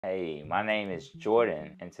Hey, my name is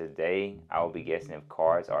Jordan, and today I will be guessing if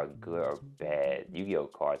cards are good or bad. Yu-Gi-Oh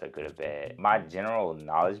cards are good or bad. My general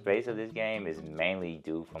knowledge base of this game is mainly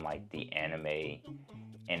due from like the anime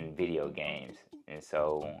and video games. And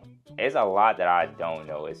so there's a lot that I don't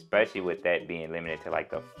know, especially with that being limited to like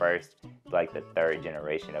the first, like the third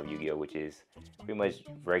generation of Yu-Gi-Oh, which is pretty much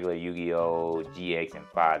regular Yu-Gi-Oh, GX, and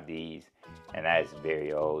 5Ds, and that is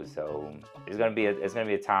very old. So it's gonna be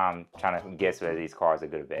a time trying to guess whether these cards are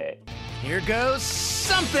good or bad. Here goes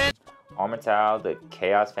something! Armityle, the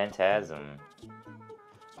Chaos Phantasm.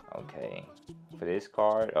 Okay, for this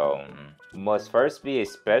card, must first be a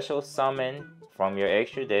special summon from your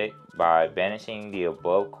extra deck by banishing the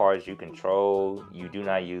above cards you control. You do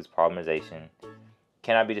not use polymerization.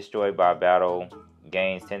 Cannot be destroyed by battle.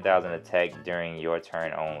 Gains 10,000 attack during your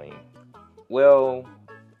turn only. Well,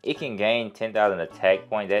 it can gain 10,000 attack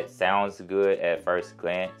point. That sounds good at first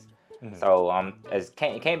glance. So it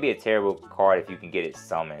can't be a terrible card if you can get it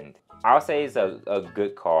summoned. I'll say it's a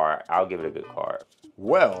good card. I'll give it a good card.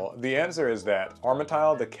 Well, the answer is that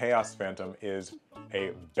Armityle the Chaos Phantom is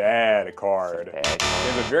a bad card. Bad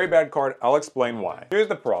card. It's a very bad card. I'll explain why. Here's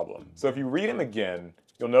the problem. So if you read him again,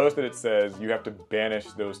 you'll notice that it says you have to banish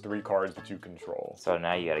those 3 cards that you control. So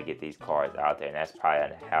now you got to get these cards out there, and that's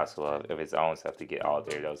probably a hassle of its own stuff to get all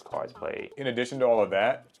those cards played. In addition to all of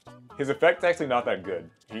that, his effect's actually not that good.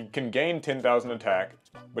 He can gain 10,000 attack,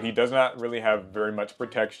 but he does not really have very much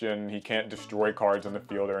protection. He can't destroy cards on the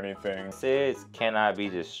field or anything. It says cannot be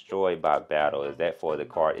destroyed by battle. Is that for the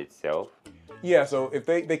card itself? Yeah, so if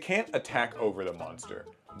they can't attack over the monster.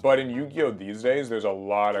 But in Yu-Gi-Oh! These days, there's a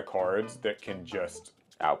lot of cards that can just,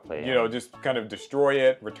 Outplay. you know, just kind of destroy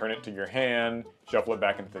it, return it to your hand, shuffle it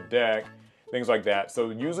back into the deck, things like that.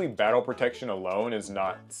 So usually battle protection alone is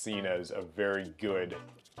not seen as a very good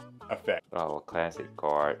effect. Oh, a classic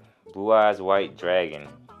card. Blue Eyes White Dragon.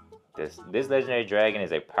 This legendary dragon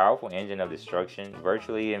is a powerful engine of destruction,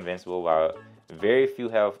 virtually invincible, while very few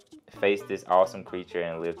have faced this awesome creature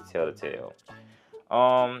and lived to tell the tale.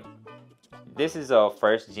 This is a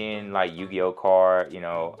first gen like Yu-Gi-Oh card. You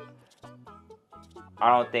know, I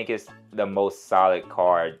don't think it's the most solid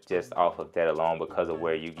card just off of that alone because of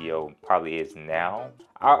where Yu-Gi-Oh probably is now.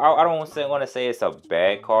 I don't want to say it's a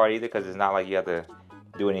bad card either, because it's not like you have to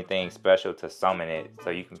do anything special to summon it, so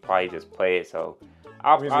you can probably just play it. So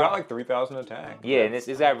I mean, it's got like 3,000 attack. yeah, and it's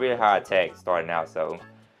got really high attack starting out, so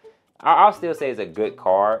I'll still say it's a good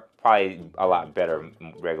card. Probably a lot better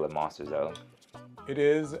regular monsters though. It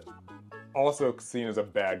is also seen as a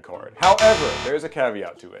bad card. However, there's a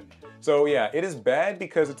caveat to it. So yeah, it is bad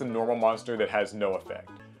because it's a normal monster that has no effect.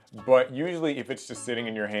 But usually if it's just sitting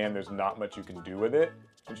in your hand, there's not much you can do with it,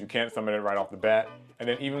 since you can't summon it right off the bat. And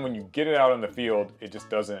then even when you get it out on the field, it just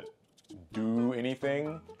doesn't do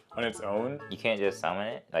anything on its own. You can't just summon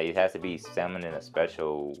it. Like, it has to be summoned in a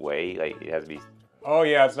special way. Like, it has to be. Oh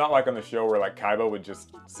yeah, it's not like on the show where like Kaiba would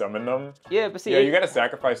just summon them. Yeah, but see, Yeah, you gotta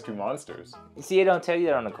sacrifice 2 monsters. see, it don't tell you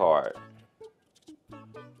that on the card.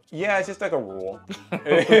 Yeah, it's just like a rule.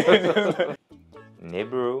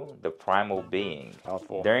 Nibiru, the primal being.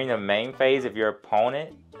 Helpful. During the main phase of your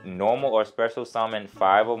opponent, normal or special summon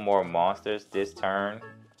 5 or more monsters this turn.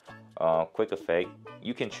 Quick effect.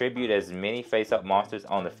 You contribute as many face-up monsters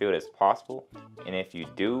on the field as possible, and if you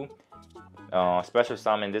do, special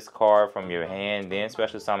summon this card from your hand, then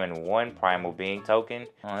special summon 1 primal being token.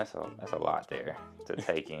 Oh, that's a lot there to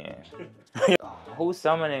take in. Who's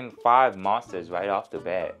summoning 5 monsters right off the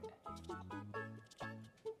bat?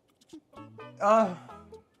 I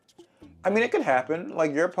mean, it could happen.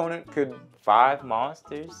 Like, your opponent could... 5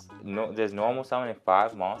 monsters? No, there's normal summoning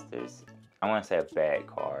 5 monsters. I want to say a bad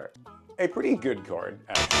card. A pretty good card,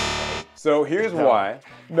 actually. So here's why.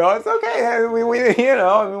 No, it's okay.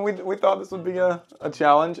 We thought this would be a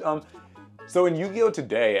challenge. So in Yu-Gi-Oh!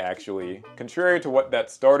 Today, actually, contrary to what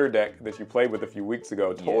that starter deck that you played with a few weeks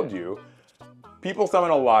ago told you, people summon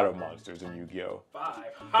a lot of monsters in Yu-Gi-Oh!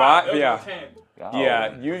 5? Yeah. 10. Oh.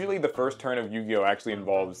 Yeah, usually the first turn of Yu-Gi-Oh! Actually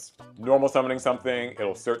involves normal summoning something,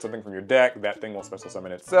 it'll search something from your deck, that thing will special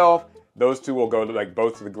summon itself, those 2 will go to, like,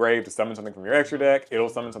 both to the grave to summon something from your extra deck, it'll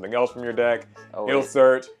summon something else from your deck, it'll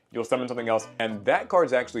search, you'll summon something else, and that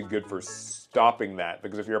card's actually good for stopping that,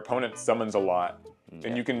 because if your opponent summons a lot,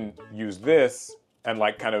 then you can use this and,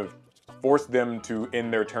 like, kind of force them to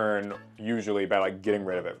end their turn, usually by like getting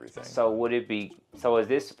rid of everything. So would it be, so is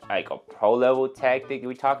this like a pro level tactic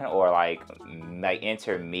we talking, or like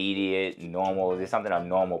intermediate, normal? Is this something a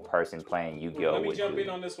normal person playing Yu-Gi-Oh! Let me would jump do? in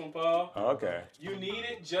on this one, Paul. Okay. You need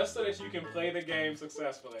it just so that you can play the game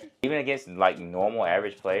successfully. Even against like normal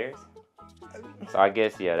average players? So I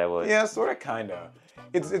guess, yeah, that would. Yeah, sort of, kind of.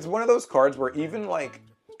 It's one of those cards where even like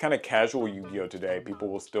kind of casual Yu-Gi-Oh today, people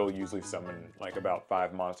will still usually summon like about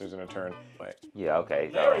 5 monsters in a turn. Like, Yeah, okay.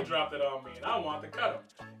 Larry So, dropped it on me, and I want to cut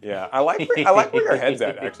him. yeah, I like where your head's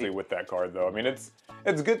at actually with that card though. I mean, it's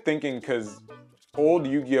good thinking because old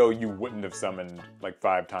Yu-Gi-Oh you wouldn't have summoned like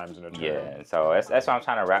 5 times in a turn. yeah, so that's what I'm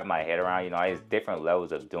trying to wrap my head around. You know, there's different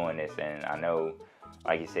levels of doing this, and I know,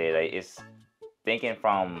 like you said, like, it's thinking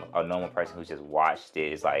from a normal person who just watched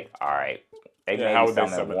it. It's like, all right, they Yeah, how maybe would they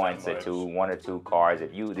summon summon one that to much? two, 1 or 2 cards.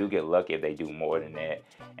 If you do get lucky, if they do more than that,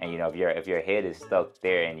 and you know, if your head is stuck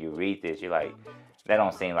there and you read this, you're like, that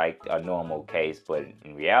don't seem like a normal case. But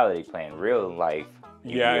in reality, playing real life,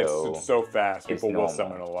 Yeah, Yu-Gi-Oh, it's so fast. it's People will normal.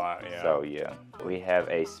 summon a lot. Yeah. So yeah, we have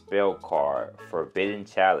a spell card, Forbidden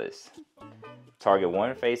Chalice. Target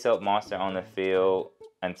one face-up monster on the field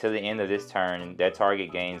until the end of this turn. That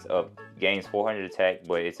target gains 400 attack,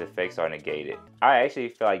 but its effects are negated. I actually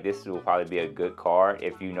feel like this will probably be a good card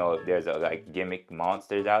if you know if there's like gimmick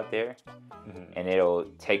monsters out there, and it'll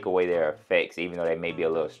take away their effects, even though they may be a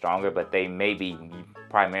little stronger, but they may be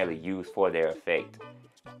primarily used for their effect.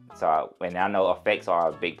 So, and I know effects are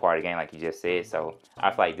a big part of the game, like you just said. So,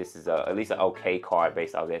 I feel like this is at least an okay card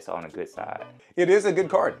based off that. So, on the good side. It is a good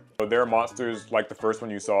card. There are monsters like the first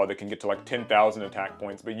one you saw that can get to like 10,000 attack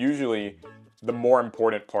points, but usually the more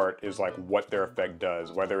important part is like what their effect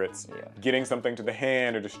does, whether it's getting something to the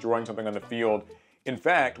hand or destroying something on the field. In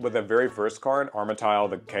fact, with the very first card, Armatile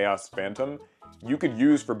the Chaos Phantom, you could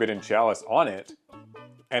use Forbidden Chalice on it,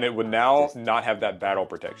 and it would now not have that battle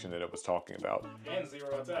protection that it was talking about. And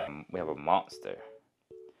 0 attack. We have a monster.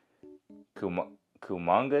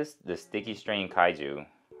 Kumongus, the Sticky String Kaiju.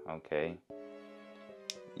 Okay.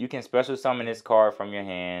 You can special summon this card from your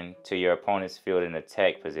hand to your opponent's field in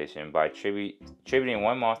attack position by tributing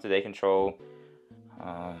one monster they control.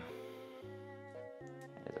 There's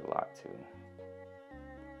a lot too.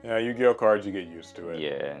 Yeah, Yu-Gi-Oh cards, you get used to it.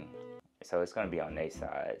 Yeah. So it's gonna be on their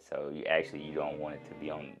side. So you don't want it to be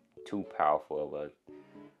on too powerful of a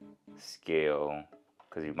scale,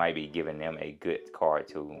 because you might be giving them a good card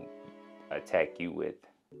to attack you with.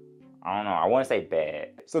 I don't know. I want to say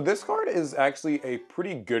bad. So this card is actually a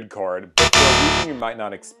pretty good card, but for a reason you might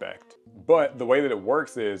not expect. But the way that it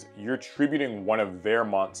works is you're tributing one of their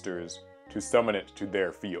monsters to summon it to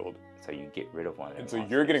their field. So you get rid of one of them. And so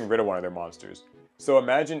you're getting rid of one of their monsters. So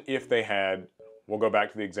imagine if they had, we'll go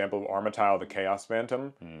back to the example of Armatile the Chaos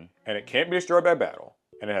Phantom, and it can't be destroyed by battle,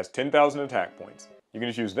 and it has 10,000 attack points. You can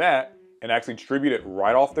just use that and actually tribute it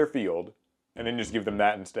right off their field, and then just give them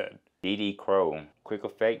that instead. DD Crow. Quick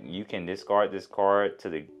effect, you can discard this card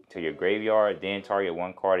to your graveyard, then target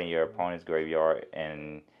one card in your opponent's graveyard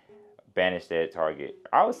and banish that target.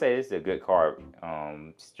 I would say this is a good card,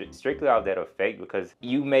 strictly off that effect, because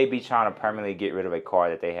you may be trying to permanently get rid of a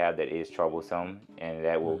card that they have that is troublesome, and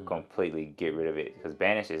that will completely get rid of it, because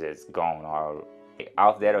banish is gone all.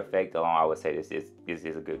 Off that effect alone, I would say this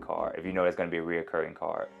is a good card. If you know it's going to be a reoccurring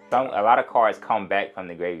card. A lot of cards come back from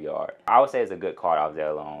the graveyard. I would say it's a good card off that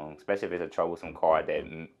alone, especially if it's a troublesome card that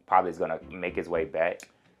probably is going to make its way back.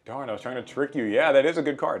 Darn, I was trying to trick you. Yeah, that is a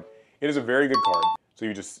good card. It is a very good card. So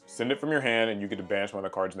you just send it from your hand and you get to banish one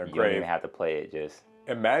of the cards in their You grave. don't even have to play it, just...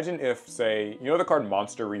 Imagine if, say, you know the card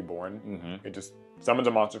Monster Reborn? It just summons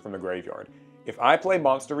a monster from the graveyard. If I play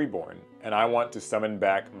Monster Reborn and I want to summon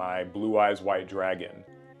back my Blue Eyes White Dragon,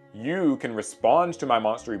 you can respond to my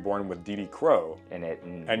Monster Reborn with DD Crow,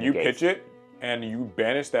 and you pitch it, and you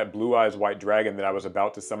banish that Blue Eyes White Dragon that I was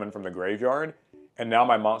about to summon from the graveyard, and now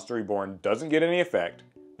my Monster Reborn doesn't get any effect,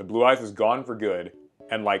 the Blue Eyes is gone for good,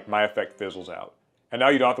 and like my effect fizzles out. And now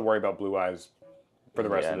you don't have to worry about Blue Eyes for the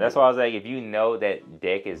rest of the that's why I was like, if you know that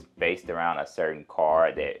deck is based around a certain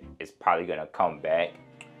card that is probably going to come back,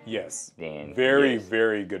 yes, then very, yes.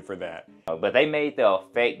 very good for that. But they made the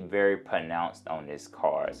effect very pronounced on this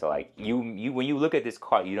card. So like you when you look at this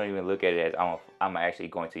card, you don't even look at it as I'm actually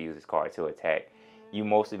going to use this card to attack. You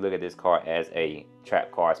mostly look at this card as a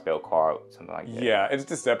trap card, spell card, something like that. Yeah, it's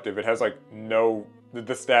deceptive. It has like no, the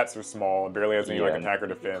stats are small and barely has any like attack or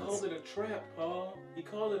He defense. called it a trap, Paul. He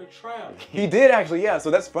called it a trap. He did actually, yeah. So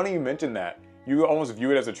that's funny you mentioned that. You almost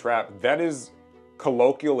view it as a trap. That is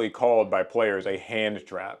colloquially called by players a hand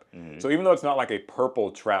trap. So even though it's not like a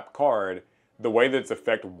purple trap card, the way that its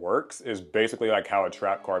effect works is basically like how a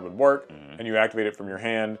trap card would work, and you activate it from your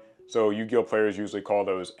hand. So Yu-Gi-Oh players usually call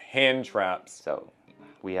those hand traps. So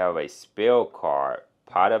we have a spell card,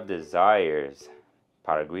 Pot of Desires,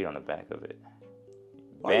 Pot of Greed on the back of it.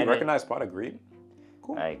 Oh, you recognize Pot of Greed?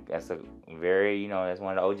 Cool. Like that's a very, that's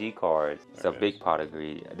one of the OG cards. It's a big Pot of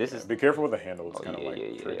Greed. This is Be careful with the handle. It's kind of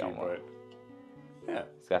yeah, tricky, almost. but yeah.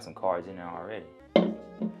 It's got some cards in there already.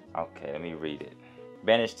 Okay, let me read it.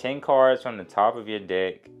 Banish 10 cards from the top of your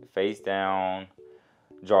deck, face down.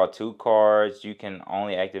 Draw 2 cards. You can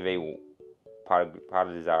only activate Pot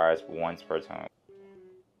of Desires once per turn.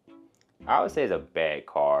 I would say it's a bad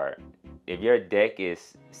card. If your deck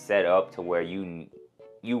is set up to where you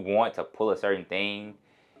want to pull a certain thing,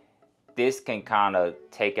 this can kind of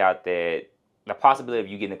take out the possibility of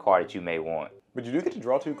you getting the card that you may want. But you do get to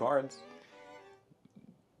draw 2 cards.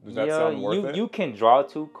 Does that sound worth it? You can draw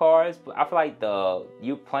 2 cards, but I feel like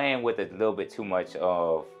you playing with a little bit too much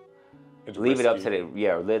of leave it up to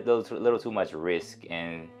little too much risk,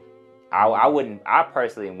 and I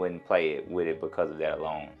personally wouldn't play it with it because of that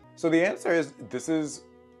alone. So the answer is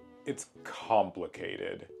it's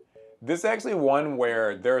complicated. This is actually one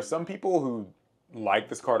where there are some people who like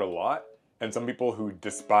this card a lot and some people who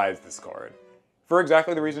despise this card. For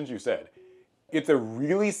exactly the reasons you said. It's a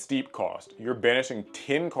really steep cost. You're banishing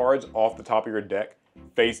 10 cards off the top of your deck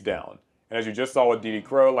face down. And as you just saw with DD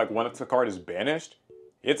Crow, like once the card is banished,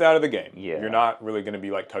 it's out of the game. Yeah. You're not really going to be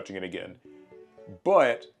like touching it again.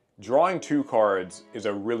 But drawing 2 cards is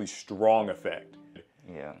a really strong effect.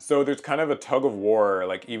 Yeah. So there's kind of a tug of war,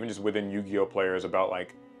 like even just within Yu-Gi-Oh players about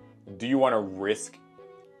like, do you want to risk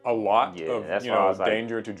a lot of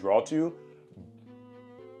danger to draw 2?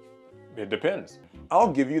 It depends.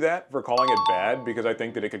 I'll give you that for calling it bad because I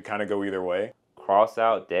think that it could kind of go either way. Cross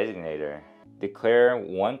out Designator. Declare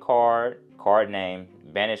 1 card name,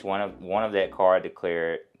 banish one of that card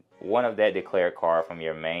declared card from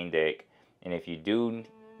your main deck, and if you do,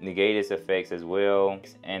 negate its effects as well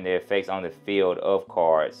and the effects on the field of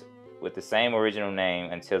cards with the same original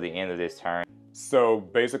name until the end of this turn. So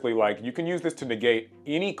basically, like, you can use this to negate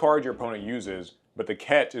any card your opponent uses, but the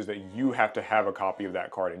catch is that you have to have a copy of that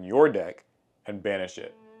card in your deck and banish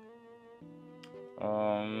it.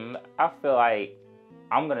 I feel like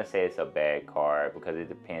I'm gonna say it's a bad card because it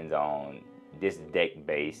depends on this deck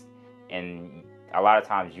base, and a lot of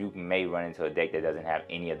times you may run into a deck that doesn't have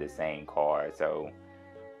any of the same cards, so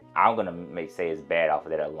I'm gonna say it's bad off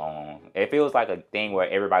of that alone. If it was like a thing where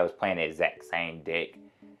everybody was playing the exact same deck,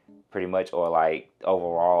 pretty much, or like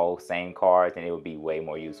overall same cards, then it would be way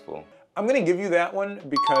more useful. I'm gonna give you that one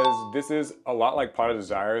because this is a lot like Pot of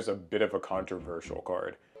Desires, a bit of a controversial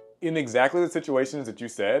card. In exactly the situations that you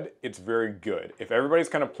said, it's very good. If everybody's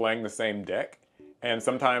kind of playing the same deck, and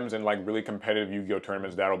sometimes in like really competitive Yu-Gi-Oh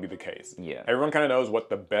tournaments, that'll be the case. Yeah. Everyone kind of knows what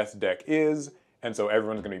the best deck is, and so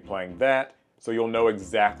everyone's gonna be playing that. So you'll know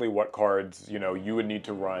exactly what cards, you would need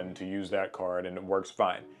to run to use that card, and it works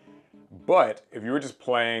fine. But if you were just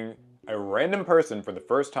playing a random person for the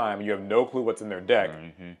first time and you have no clue what's in their deck,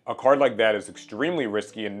 a card like that is extremely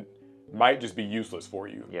risky and might just be useless for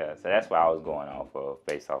you. Yeah, so that's what I was going off of,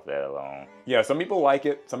 based off that alone. Yeah, some people like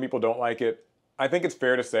it, some people don't like it. I think it's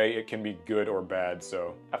fair to say it can be good or bad,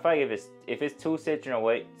 so. I feel like if it's too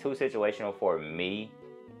situational for me,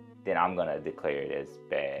 then I'm gonna declare it as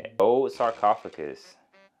bad. Gold Sarcophagus.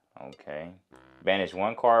 Okay. Banish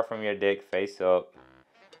 1 card from your deck face up.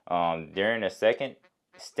 During the second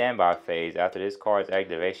standby phase, after this card's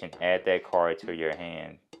activation, add that card to your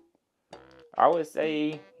hand. I would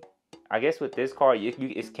say, I guess with this card,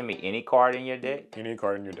 it can be any card in your deck. Any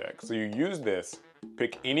card in your deck. So you use this,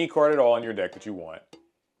 pick any card at all in your deck that you want.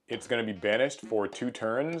 It's going to be banished for 2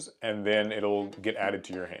 turns, and then it'll get added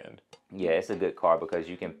to your hand. Yeah, it's a good card because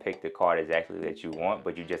you can pick the card exactly that you want,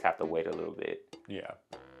 but you just have to wait a little bit. Yeah.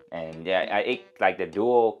 And yeah, like the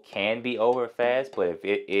duel can be over fast, but if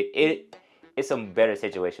it's a better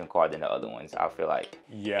situation card than the other ones, I feel like.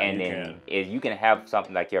 Yeah, and then you can have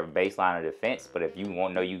something like your baseline of defense, but if you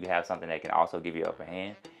know you have something that can also give you upper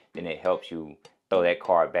hand, then it helps you throw that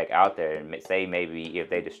card back out there and say maybe if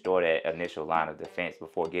they destroy that initial line of defense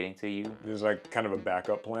before getting to you. There's like kind of a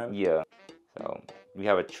backup plan. Yeah. So we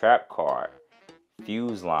have a trap card,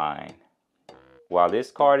 Fuse Line. While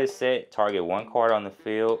this card is set, target 1 card on the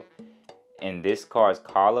field in this card's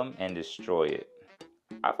column and destroy it.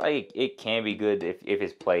 I feel like it can be good if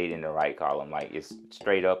it's played in the right column. Like, it's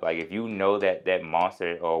straight up. Like, if you know that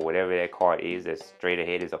monster or whatever that card is that's straight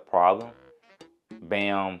ahead is a problem,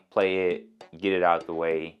 bam, play it, get it out the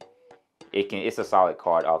way. It's a solid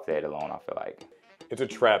card off that alone, I feel like. It's a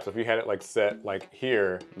trap, so if you had it like set like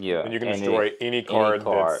here, yeah, then you can destroy any card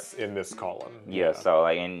that's in this column. Yeah, so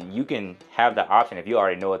like, and you can have the option if you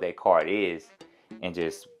already know what that card is and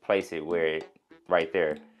just place it right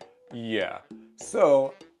there. Yeah.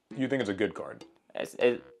 So you think it's a good card? I don't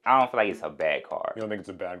feel like it's a bad card. You don't think it's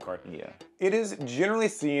a bad card? Yeah. It is generally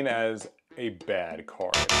seen as a bad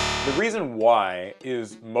card. The reason why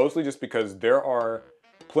is mostly just because there are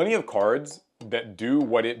plenty of cards that do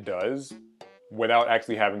what it does without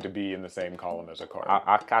actually having to be in the same column as a card.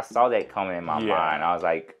 I saw that coming in my Yeah. mind. I was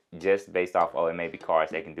like, just based off, oh, it may be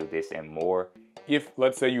cards that can do this and more. If,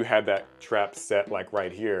 let's say you had that trap set like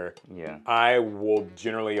right here, Yeah. I will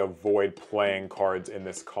generally avoid playing cards in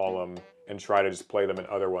this column and try to just play them in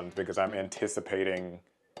other ones because I'm anticipating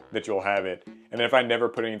that you'll have it. And then if I never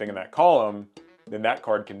put anything in that column, then that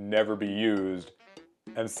card can never be used.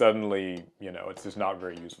 And suddenly, you know, it's just not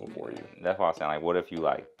very useful for you. That's why I'm saying, like, what if you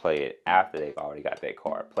like play it after they've already got that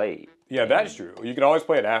card played? Yeah, that's true. You can always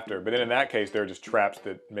play it after, but then in that case, there are just traps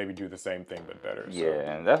that maybe do the same thing but better. So.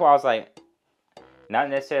 Yeah, and that's why I was like, not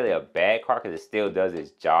necessarily a bad card because it still does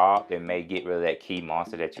its job. It may get rid of that key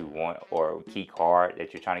monster that you want or key card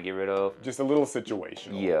that you're trying to get rid of. Just a little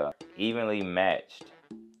situational. Yeah, evenly matched.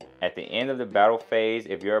 At the end of the battle phase,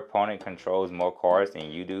 if your opponent controls more cards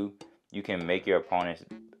than you do, you can make your opponent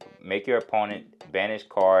banish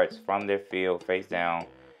cards from their field face down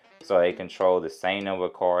so they control the same number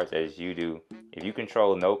of cards as you do. If you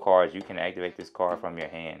control no cards, you can activate this card from your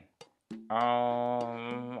hand.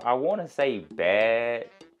 I want to say bad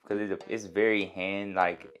because it's very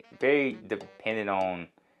very dependent on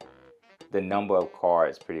the number of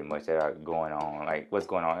cards pretty much that are going on, like what's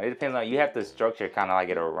going on. It depends on, you have to structure kind of like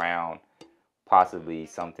it around possibly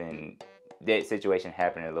something, that situation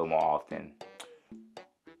happening a little more often.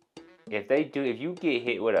 If you get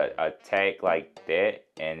hit with an attack like that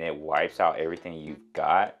and it wipes out everything you've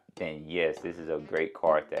got, then yes, this is a great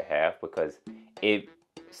card to have because it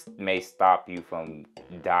may stop you from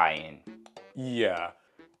dying. Yeah.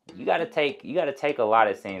 You gotta take a lot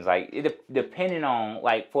of things, like depending on,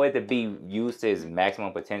 like, for it to be used to its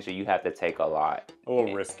maximum potential, you have to take a lot. A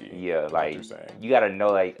little risky. Yeah, like you're saying. you gotta know,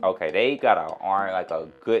 like, okay, they got a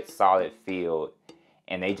good solid field,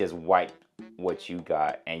 and they just wiped what you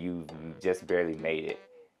got, and you just barely made it.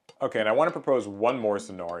 Okay, and I want to propose one more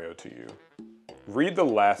scenario to you. Read the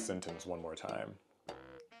last sentence one more time.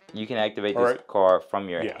 You can activate this card from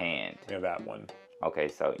your hand. Yeah, that one. Okay,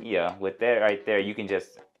 so yeah, with that right there, you can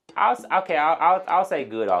just. I'll say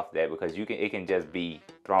good off that because it can just be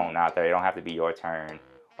thrown out there. It don't have to be your turn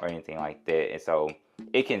or anything like that, and so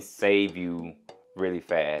it can save you really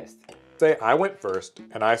fast. Say I went first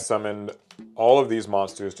and I summoned all of these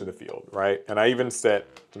monsters to the field, right? And I even set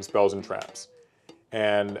some spells and traps.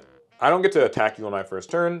 And I don't get to attack you on my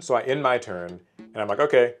first turn, so I end my turn and I'm like,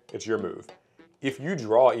 okay, it's your move. If you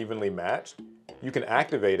draw evenly matched, you can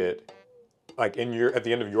activate it like at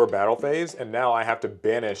the end of your battle phase, and now I have to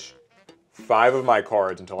banish 5 of my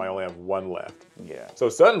cards until I only have 1 left. Yeah. So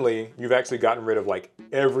suddenly, you've actually gotten rid of like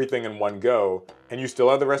everything in one go, and you still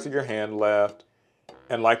have the rest of your hand left.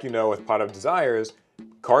 And like you know, with Pot of Desires,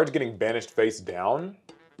 cards getting banished face down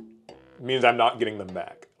means I'm not getting them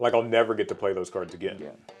back. Like I'll never get to play those cards again. Yeah.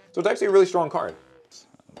 So it's actually a really strong card.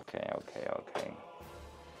 Okay.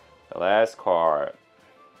 The last card,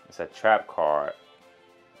 it's a trap card.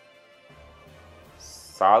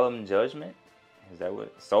 Solemn Judgment? Is that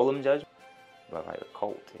what? Solemn Judgment? Look like a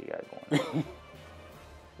cult he got going on.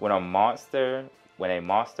 When a monster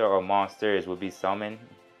or monsters will be summoned,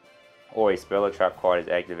 or a spell or trap card is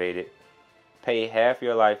activated, pay half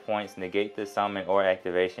your life points, negate the summon or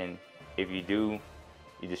activation. If you do,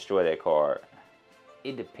 you destroy that card.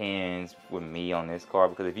 It depends with me on this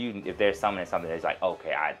card because if they're summoning something that's like,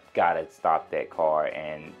 okay, I gotta stop that card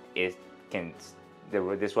and it can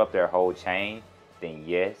disrupt their whole chain, then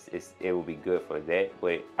yes, it will be good for that.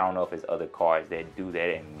 But I don't know if there's other cards that do that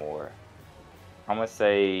anymore. I'm gonna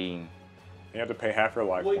say You have to pay half your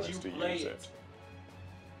life Would points to you play use it? it.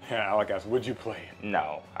 Yeah, I like asked, would you play it?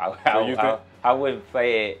 no. I wouldn't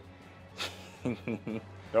play it.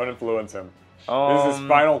 Don't influence him. This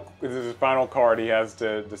is his final card. He has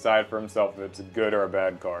to decide for himself if it's a good or a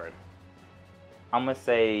bad card. I'm gonna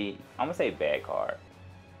say bad card.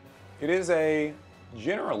 It is a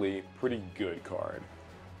generally pretty good card.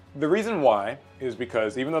 The reason why is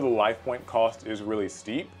because even though the life point cost is really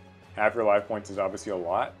steep, half your life points is obviously a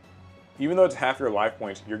lot, even though it's half your life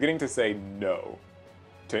points, you're getting to say no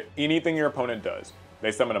to anything your opponent does.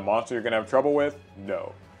 They summon a monster you're going to have trouble with?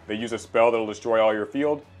 No. They use a spell that'll destroy all your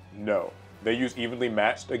field? No. They use evenly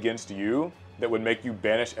matched against you that would make you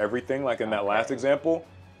banish everything like in that last example?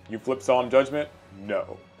 You flip Solemn Judgment?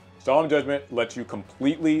 No. Solemn Judgment lets you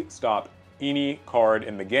completely stop any card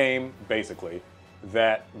in the game, basically,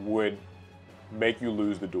 that would make you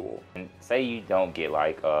lose the duel. And say you don't get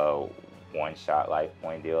like a one-shot life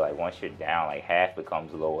point deal, like once you're down, like half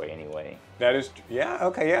becomes lower anyway. That is,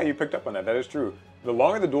 yeah, you picked up on that. That is true. The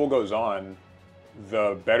longer the duel goes on,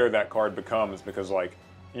 the better that card becomes because like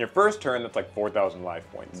in your first turn, that's like 4,000 life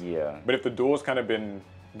points. Yeah. But if the duel's kind of been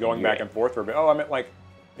going back and forth for a bit, oh, I'm at like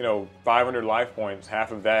you know, 500 life points,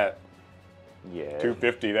 half of that, Yeah.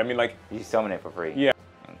 250. I mean, like, You summon it for free. yeah.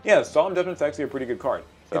 Yeah, Solemn Judgment's actually a pretty good card.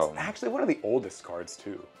 So- It's actually one of the oldest cards,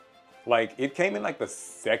 too. Like, it came in, like, the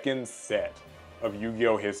second set of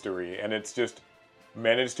Yu-Gi-Oh! History, and it's just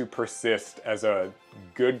managed to persist as a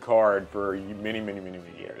good card for many, many, many,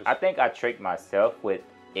 many years. I think I tricked myself with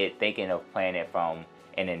it thinking of playing it from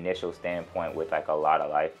an initial standpoint with like a lot of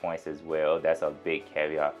life points as well. That's a big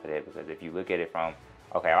caveat for that, because if you look at it from,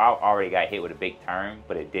 okay, I already got hit with a big turn,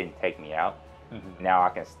 but it didn't take me out. Now I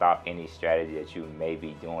can stop any strategy that you may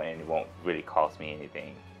be doing and it won't really cost me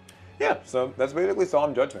anything. Yeah, so that's basically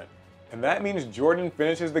Solemn Judgment. And that means Jordan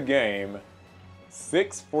finishes the game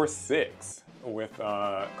 6 for 6 with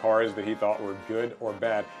cards that he thought were good or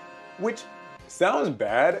bad, which sounds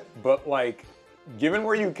bad, but like, given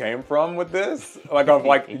where you came from with this, like, of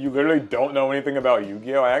like, you literally don't know anything about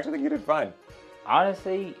Yu-Gi-Oh! I actually think you did fine.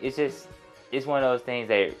 Honestly, it's one of those things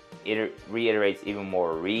that it reiterates even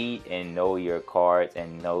more. Read and know your cards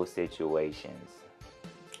and know situations.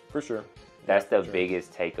 For sure. That's the for sure.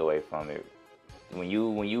 biggest takeaway from it. When you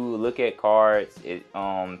look at cards,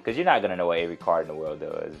 because you're not gonna know what every card in the world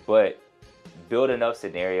does, but build enough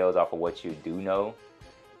scenarios off of what you do know,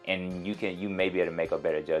 and you may be able to make a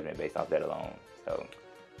better judgment based off that alone. So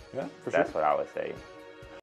Yeah, for that's sure. what I would say.